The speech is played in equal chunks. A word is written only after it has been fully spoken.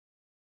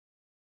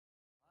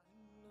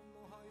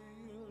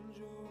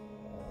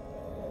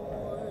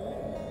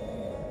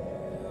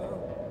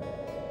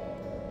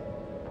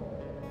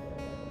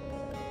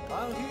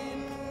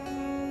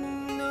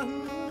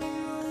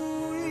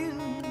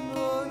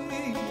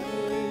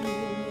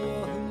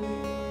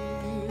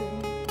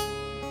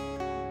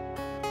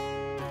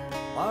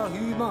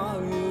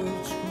아히마의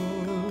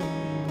춤은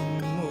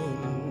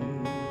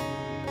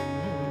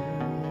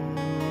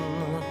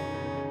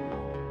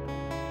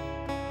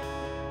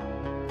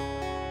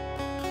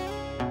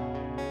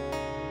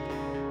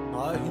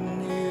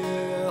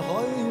아힌니의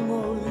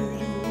하이마의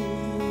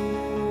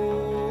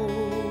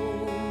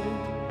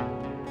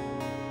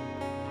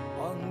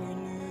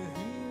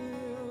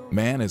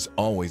Man has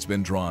always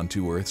been drawn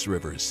to Earth's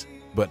rivers,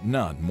 but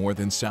none more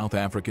than South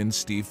African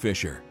Steve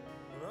Fisher.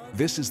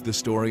 This is the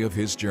story of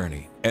his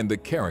journey and the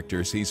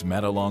characters he's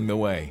met along the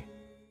way.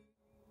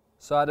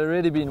 So I'd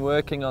already been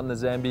working on the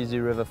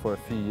Zambezi River for a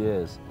few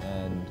years,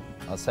 and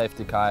I was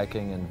safety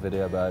kayaking and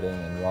video boating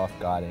and raft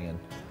guiding, and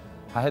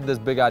I had this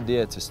big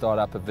idea to start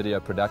up a video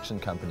production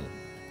company.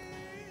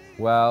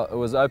 Well, it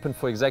was open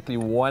for exactly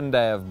 1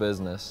 day of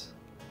business,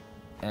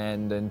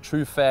 and in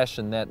true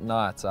fashion that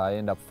night I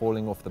ended up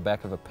falling off the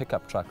back of a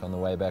pickup truck on the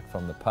way back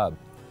from the pub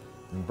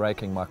and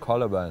breaking my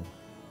collarbone.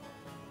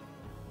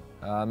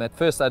 At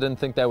first I didn't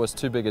think that was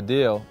too big a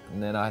deal,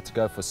 and then I had to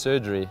go for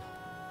surgery,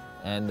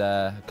 and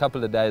a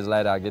couple of days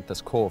later I get this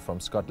call from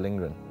Scott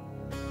Lindgren.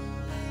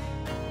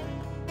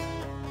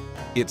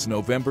 It's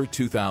November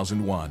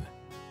 2001.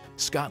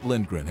 Scott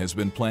Lindgren has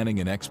been planning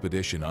an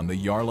expedition on the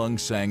Yarlung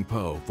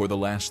Sangpo for the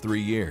last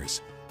 3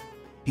 years.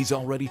 He's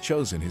already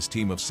chosen his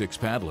team of 6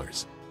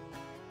 paddlers.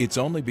 It's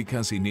only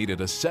because he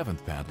needed a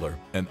 7th paddler,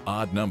 an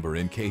odd number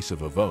in case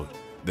of a vote,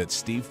 that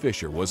Steve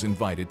Fisher was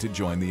invited to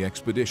join the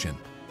expedition.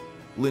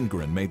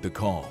 Lindgren made the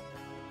call.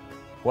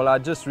 Well, I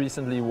just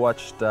recently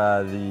watched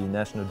the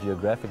National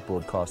Geographic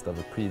broadcast of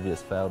a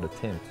previous failed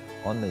attempt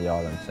on the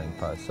Yarlung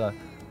Sangpo, so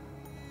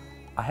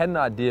I had an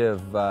idea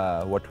of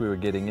what we were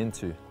getting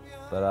into,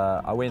 but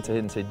I went ahead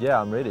and said,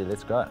 yeah, I'm ready,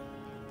 let's go.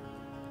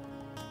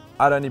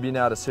 I'd only been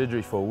out of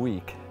surgery for a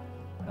week.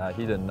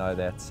 He didn't know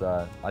that,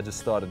 so I just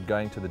started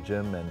going to the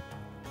gym and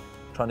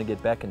trying to get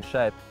back in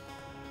shape.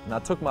 And I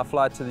took my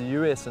flight to the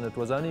US, and it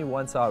was only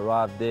once I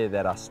arrived there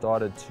that I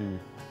started to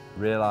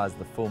realize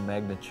the full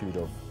magnitude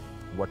of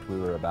what we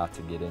were about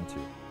to get into,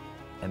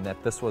 and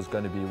that this was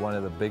going to be one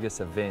of the biggest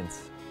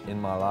events in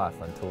my life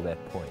until that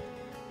point.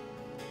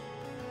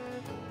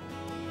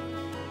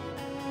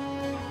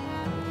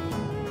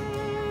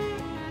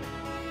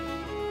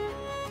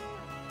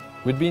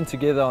 We'd been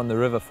together on the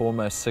river for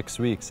almost 6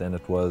 weeks, and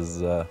it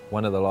was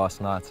one of the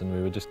last nights, and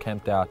we were just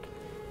camped out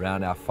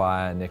around our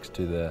fire next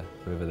to the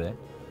river there.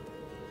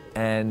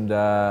 And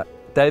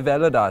Dave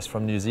Allardyce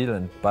from New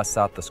Zealand busts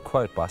out this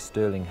quote by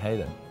Sterling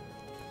Hayden.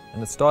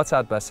 And it starts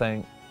out by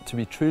saying, "To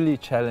be truly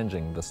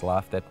challenging, this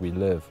life that we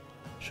live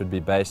should be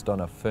based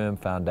on a firm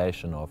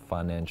foundation of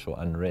financial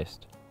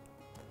unrest."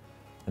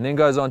 And then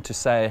goes on to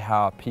say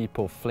how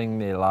people fling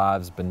their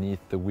lives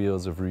beneath the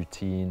wheels of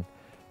routine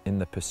in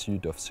the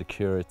pursuit of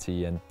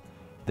security, and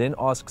then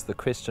asks the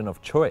question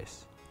of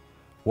choice.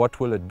 What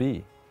will it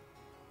be?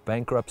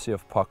 Bankruptcy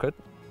of pocket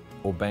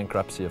or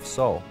bankruptcy of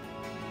soul?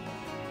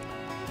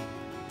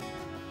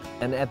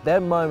 And at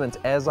that moment,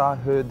 as I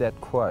heard that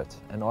quote,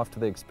 and after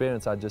the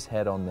experience I just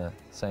had on the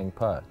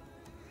Sangpo,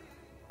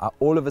 I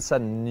all of a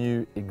sudden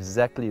knew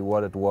exactly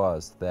what it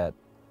was that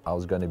I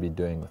was going to be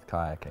doing with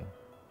kayaking.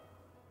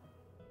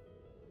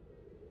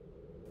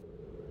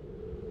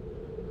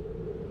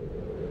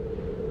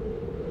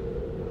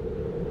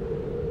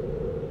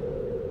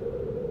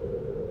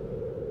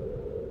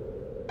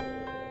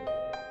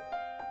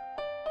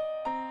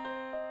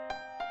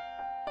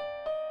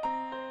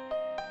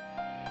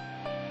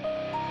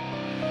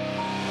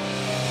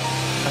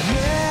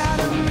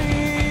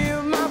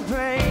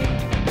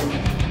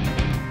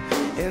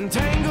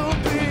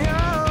 Entangled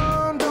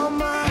beyond all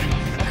my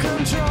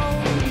control.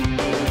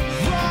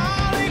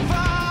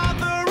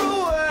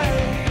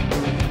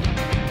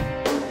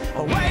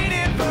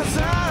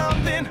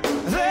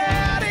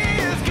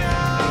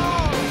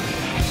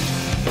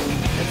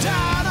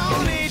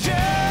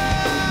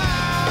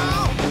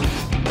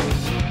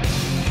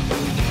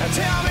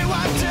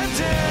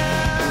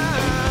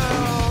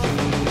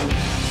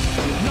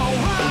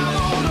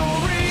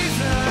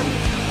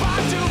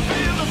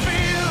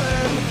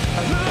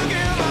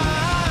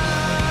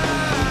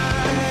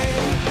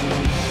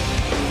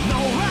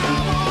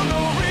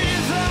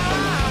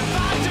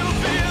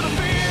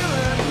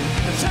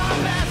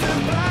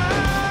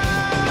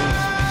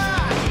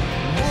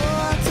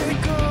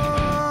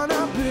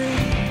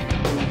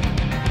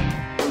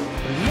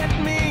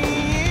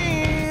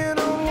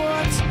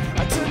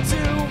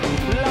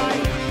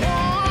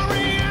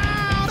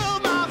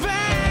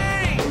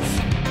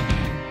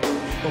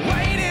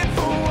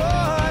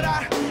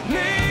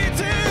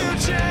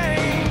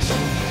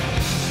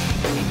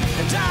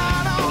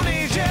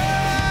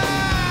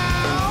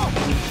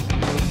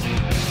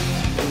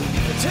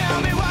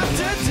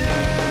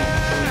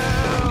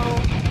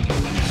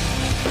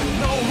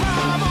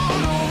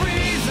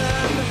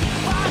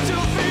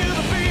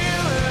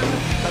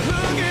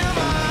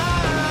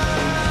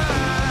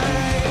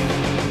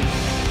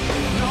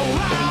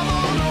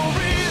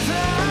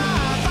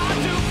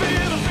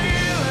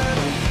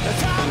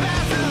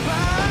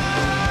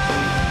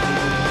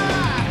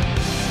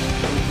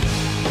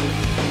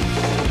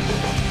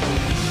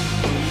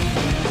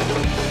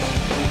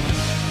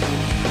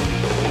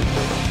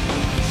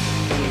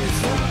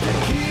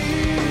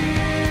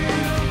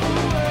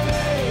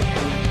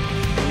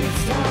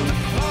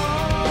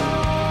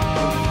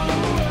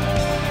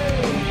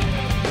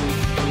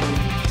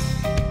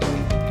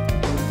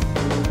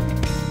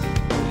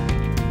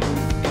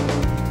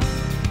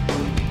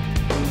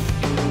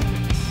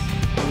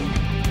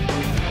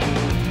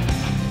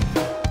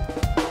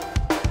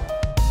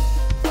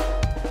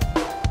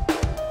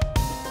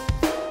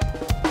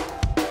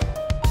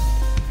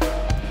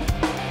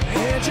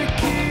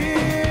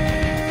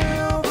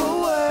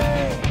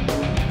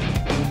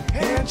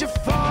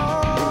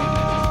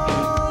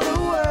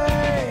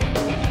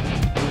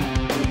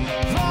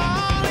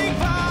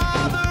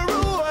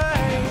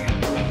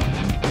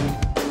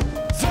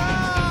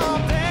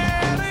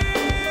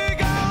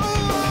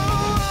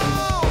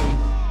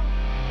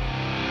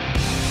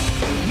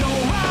 No